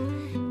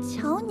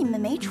瞧你们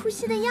没出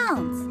息的样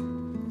子，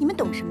你们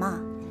懂什么？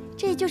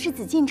这就是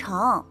紫禁城。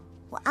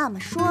我阿玛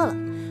说了，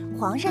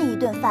皇上一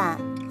顿饭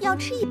要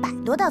吃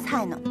100多道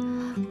菜呢，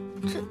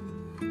这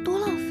多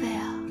浪费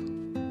啊！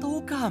都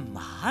干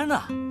嘛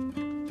呢？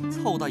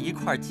凑到一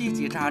块叽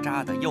叽喳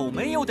喳的，有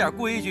没有点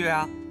规矩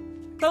啊？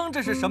当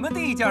这是什么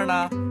地界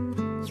呢？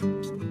有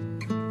病！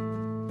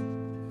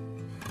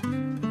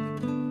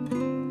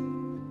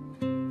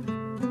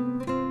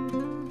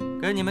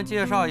给你们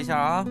介绍一下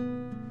啊，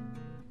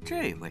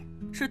这位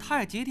是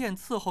太极殿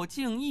伺候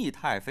敬义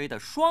太妃的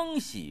双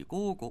喜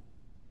姑姑，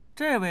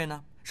这位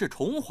呢是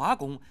崇华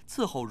宫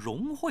伺候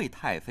荣惠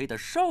太妃的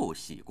寿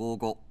喜姑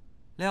姑。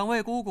两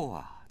位姑姑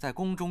啊，在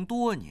宫中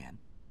多年，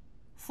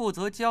负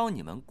责教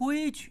你们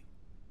规矩，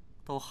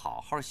都好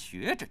好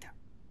学着点，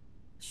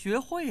学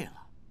会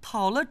了，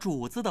讨了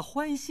主子的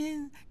欢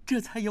心，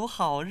这才有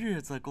好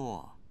日子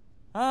过，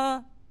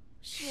啊？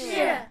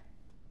是。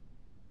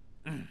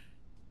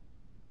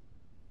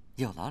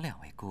有劳两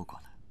位姑姑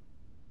了。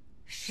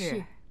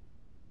是。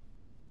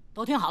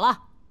都听好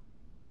了，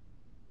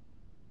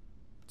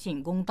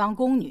进宫当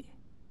宫女，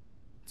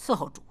伺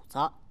候主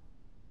子。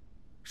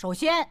首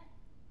先，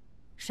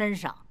身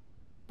上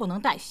不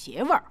能带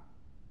邪味儿；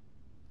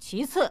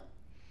其次，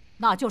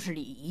那就是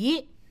礼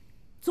仪，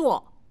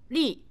坐、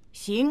立、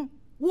行、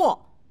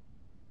卧，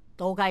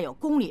都该有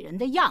宫里人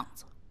的样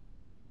子。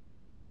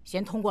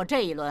先通过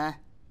这一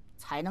轮，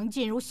才能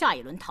进入下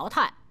一轮淘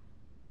汰。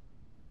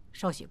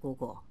寿喜姑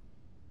姑，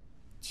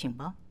请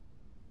吧。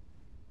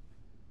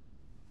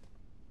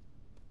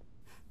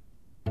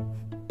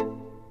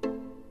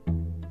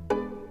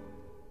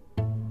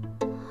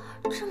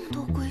这么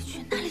多规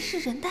矩，哪里是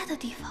人待的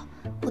地方？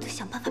我得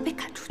想办法被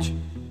赶出去。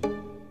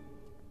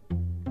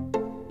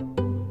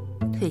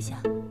退下。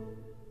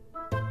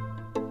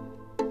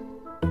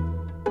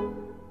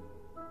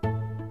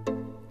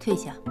退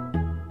下。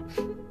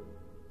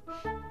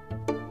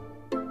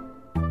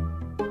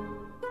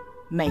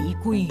没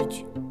规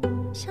矩，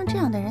像这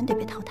样的人得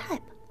被淘汰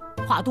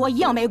吧？话多一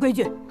样没规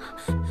矩。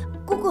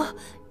姑姑，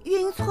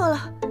月英错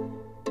了。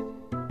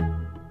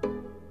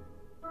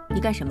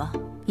你干什么？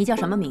你叫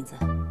什么名字？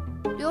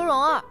刘蓉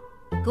儿。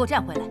给我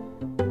站回来。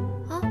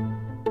啊？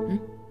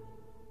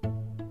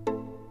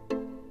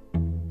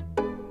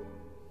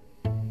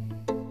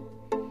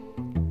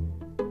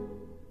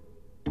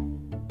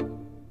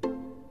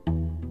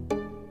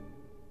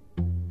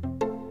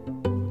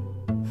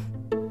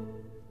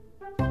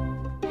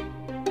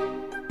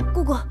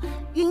姑姑，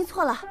月英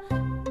错了。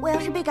我要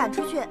是被赶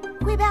出去，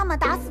会被阿玛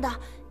打死的。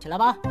起来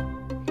吧。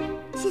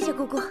谢谢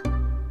姑姑。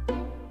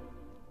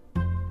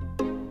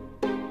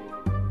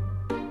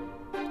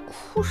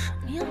哭什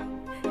么呀？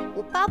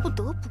我巴不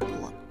得不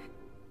过。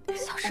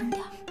小声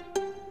点，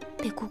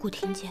被姑姑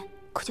听见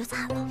可就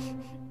惨了。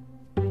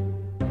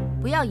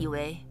不要以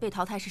为被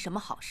淘汰是什么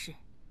好事，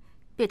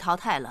被淘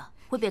汰了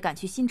会被赶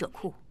去新者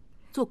库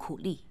做苦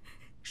力，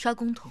刷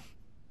工桶，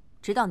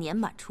直到年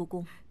满出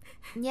宫。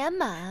年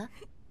满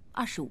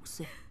25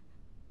岁。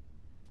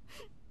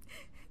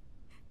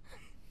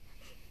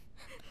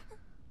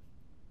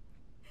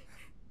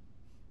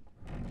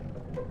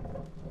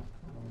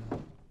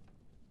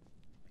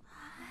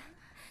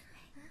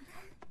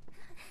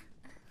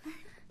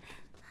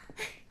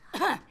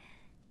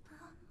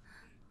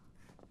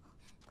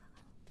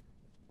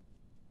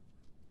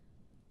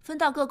分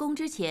到各宫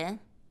之前，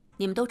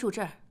你们都住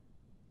这儿。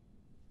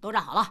都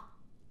站好了，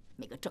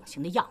每个正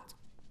形的样子。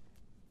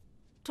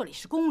这里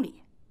是宫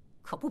里，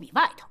可不比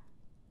外头。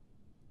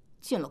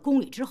进了宫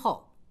里之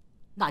后，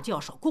那就要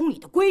守宫里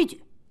的规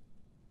矩。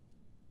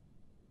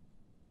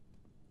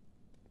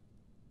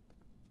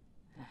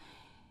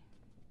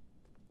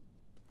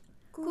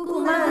姑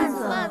姑慢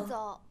走，慢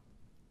走。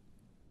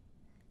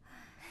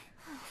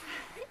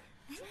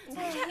你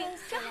看，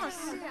真好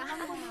吃啊！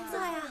坐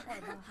呀，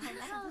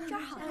这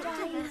儿好，这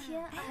儿一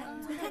天，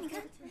你看，你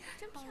看，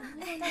真漂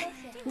亮。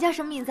你叫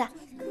什么名字？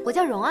我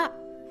叫蓉儿。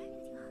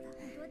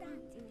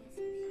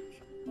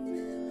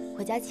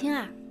我叫青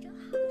儿。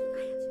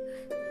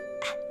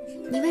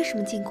你为什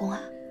么进宫啊？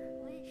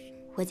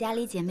我家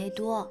里姐妹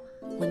多，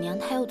我娘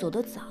她又走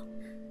得早，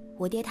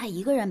我爹他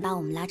一个人把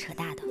我们拉扯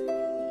大的。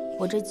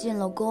我这进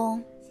了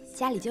宫，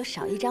家里就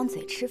少一张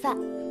嘴吃饭，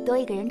多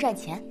一个人赚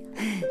钱。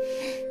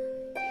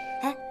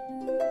哎，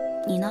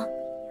你呢？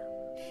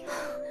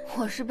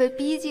我是被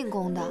逼进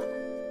宫的，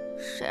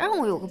谁让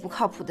我有个不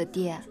靠谱的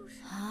爹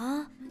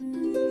啊？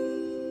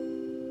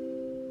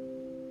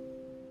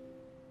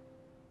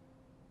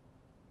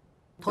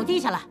头低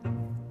下来，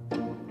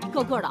一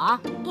个个的啊，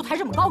都抬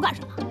这么高干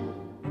什么？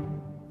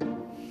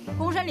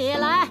躬身礼，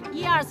来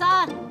，1、2、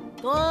3，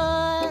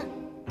蹲。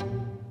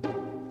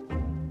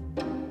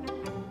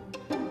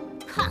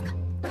看看，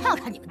看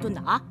看你们蹲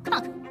的啊，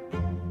看看。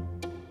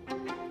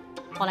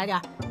后来点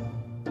儿，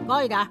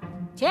高一点，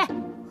起，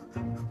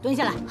蹲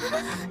下来。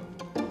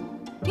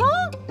哟，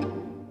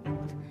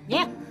你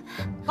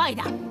高一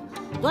点，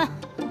蹲。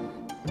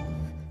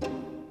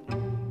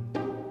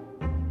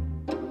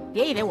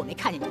别以为我没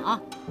看见你啊，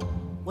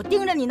我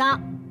盯着你呢。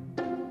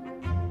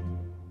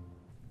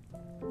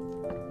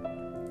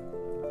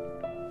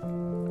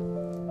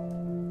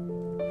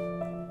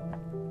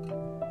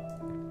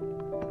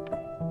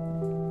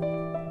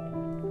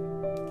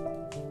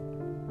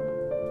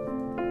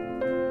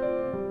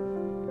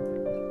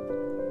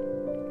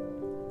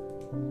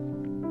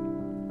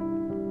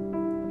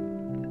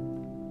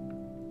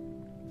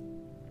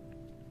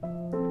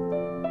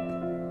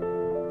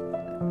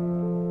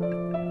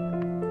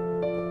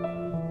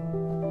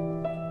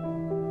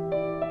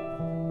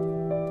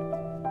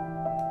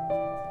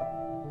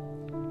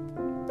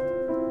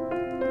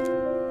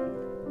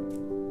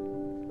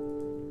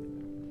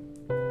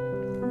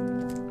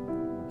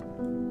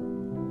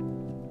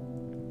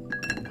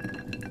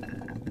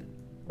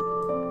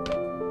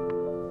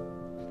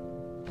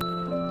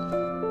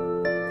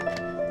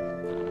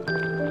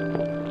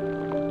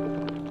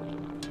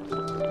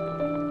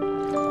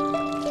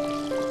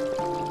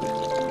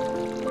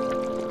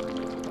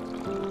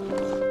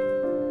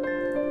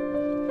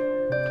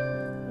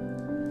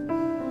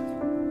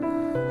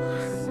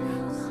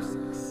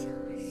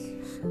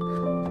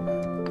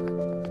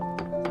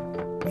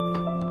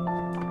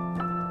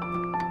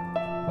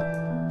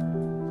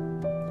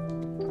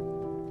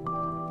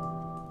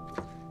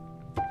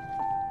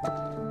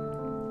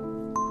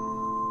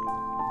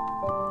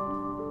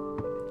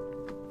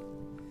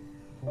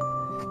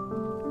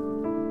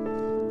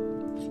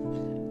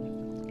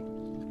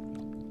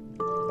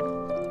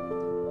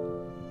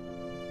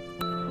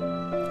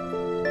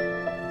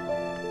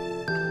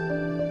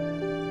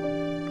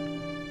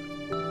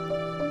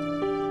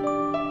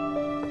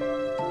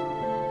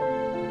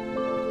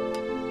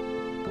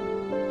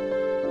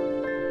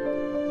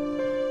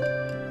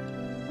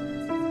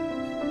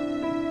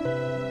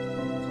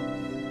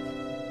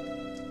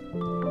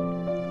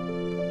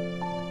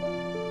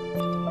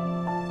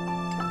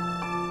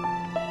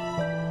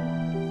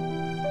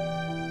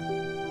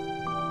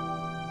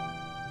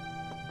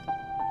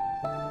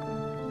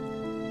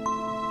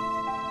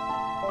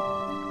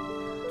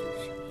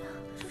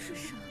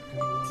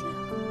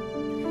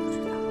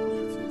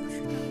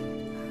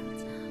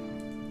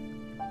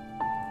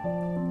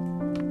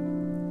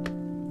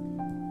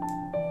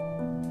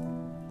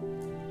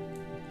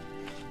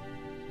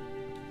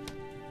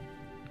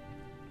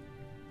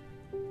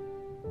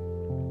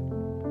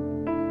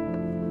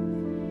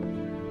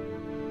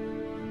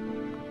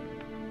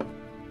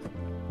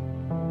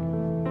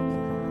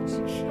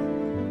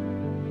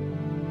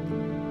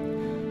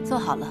做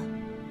好了，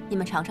你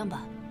们尝尝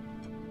吧。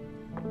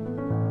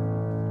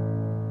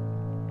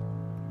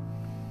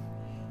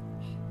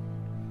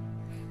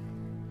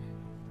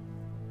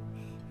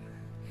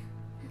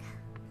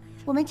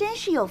我们真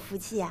是有福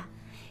气啊！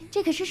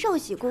这可是寿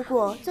喜姑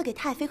姑做给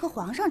太妃和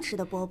皇上吃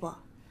的饽饽，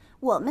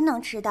我们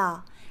能吃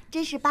到，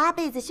真是8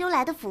辈子修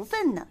来的福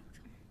分呢。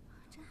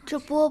这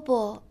饽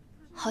饽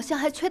好像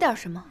还缺点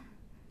什么。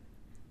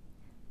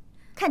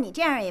看你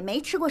这样也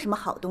没吃过什么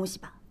好东西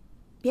吧？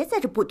别在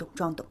这不懂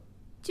装懂。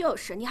就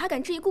是，你还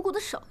敢质疑姑姑的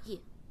手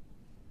艺？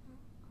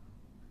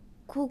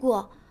姑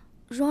姑，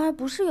蓉儿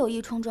不是有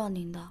意冲撞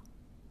您的。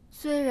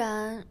虽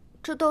然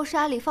这豆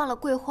沙里放了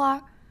桂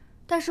花，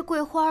但是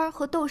桂花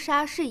和豆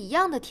沙是一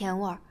样的甜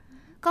味儿，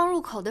刚入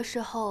口的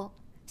时候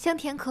香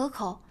甜可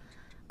口，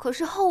可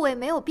是后味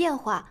没有变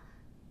化，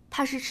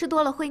怕是吃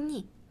多了会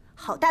腻。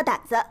好大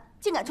胆子，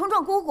竟敢冲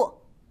撞姑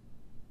姑！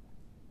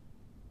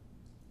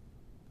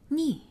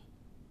腻？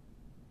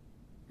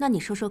那你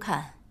说说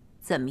看，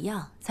怎么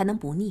样才能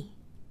不腻？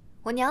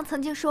我娘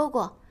曾经说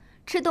过，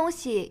吃东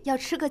西要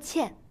吃个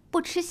芡，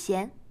不吃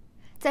咸，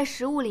在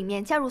食物里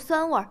面加入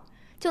酸味儿，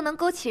就能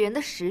勾起人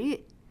的食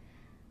欲。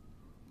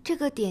这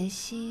个点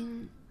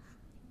心，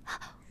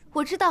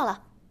我知道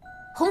了，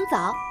红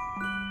枣。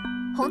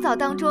红枣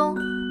当中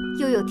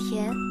又有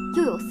甜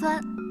又有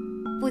酸，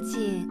不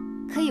仅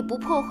可以不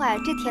破坏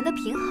这甜的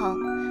平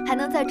衡，还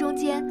能在中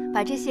间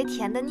把这些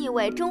甜的腻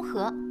味中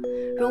和。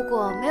如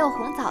果没有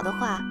红枣的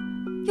话，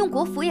用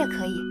果脯也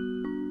可以。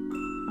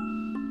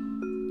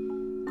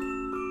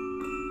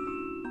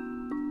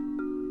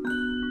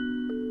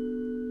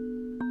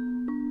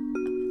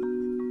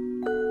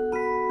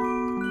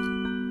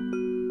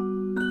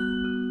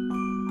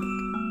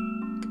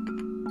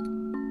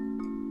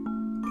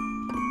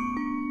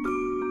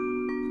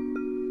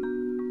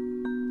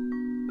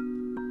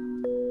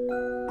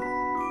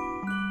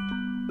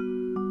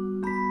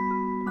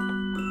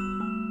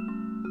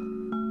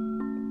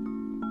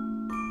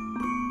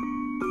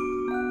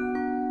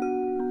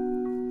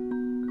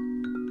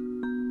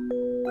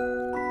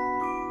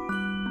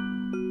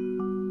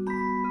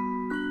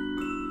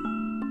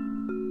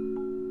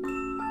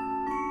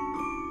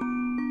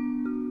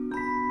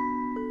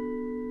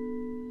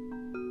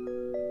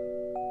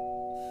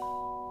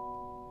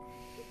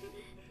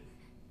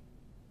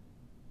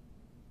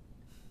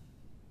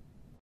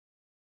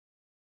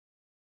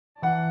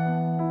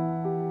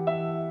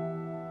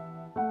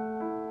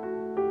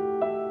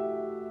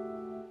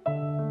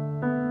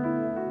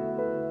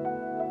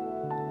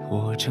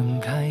我睁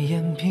开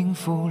眼，平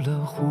复了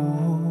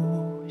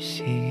呼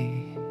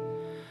吸，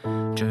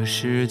这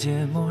世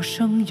界陌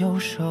生又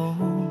熟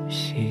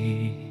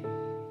悉，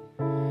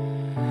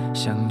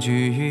相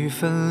聚与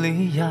分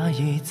离压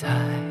抑在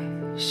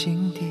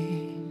心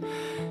底，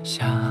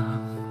想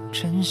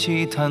珍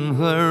惜谈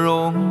何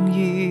容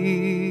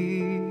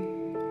易，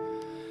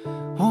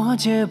我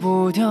戒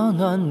不掉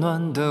暖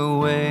暖的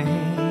微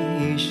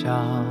笑，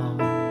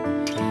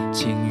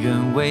情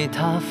愿为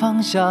他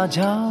放下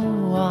骄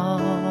傲，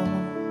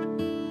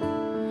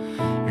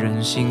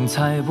人心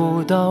猜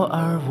不到，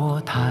而我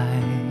太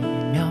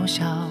渺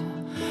小，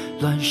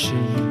乱世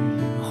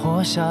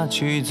活下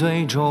去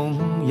最重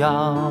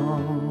要。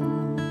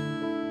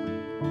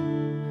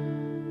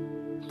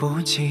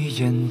不起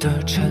眼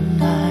的尘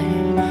埃，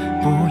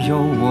不由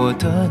我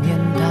的年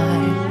代，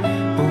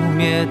不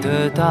灭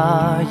的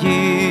大义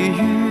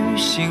与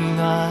心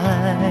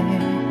爱，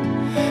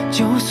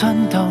就算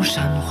刀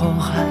山火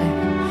海，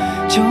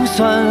就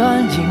算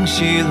暗影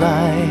袭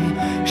来，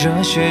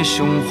热血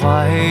胸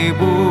怀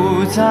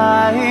不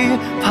再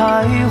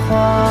徘徊，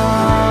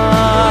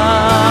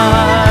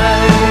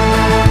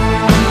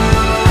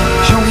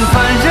用凡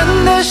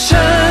人的身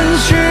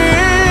躯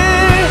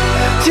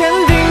坚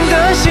定的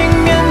心，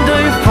面对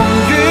风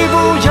雨不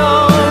犹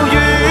豫，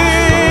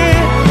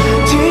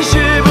即使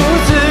不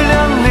自量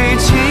力，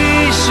即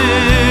使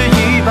一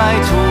败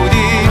涂地，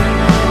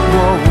我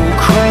无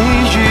愧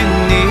于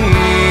你。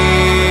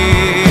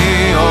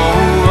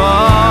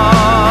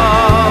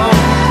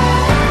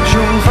用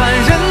凡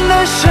人的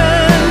身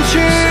躯，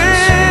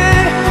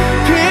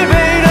疲惫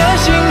的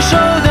心，守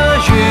得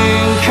云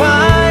开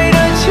的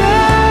结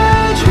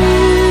局。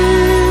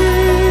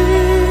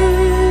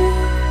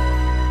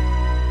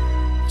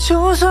就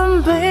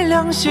算悲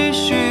凉唏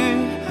嘘，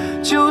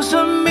就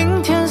算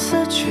明天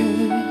死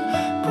去，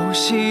不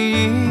惜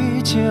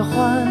一切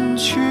换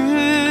取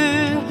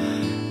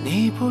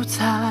你不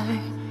再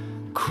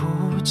哭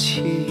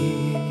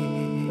泣，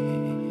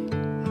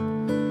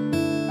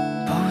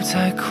不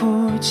再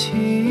哭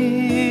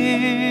泣。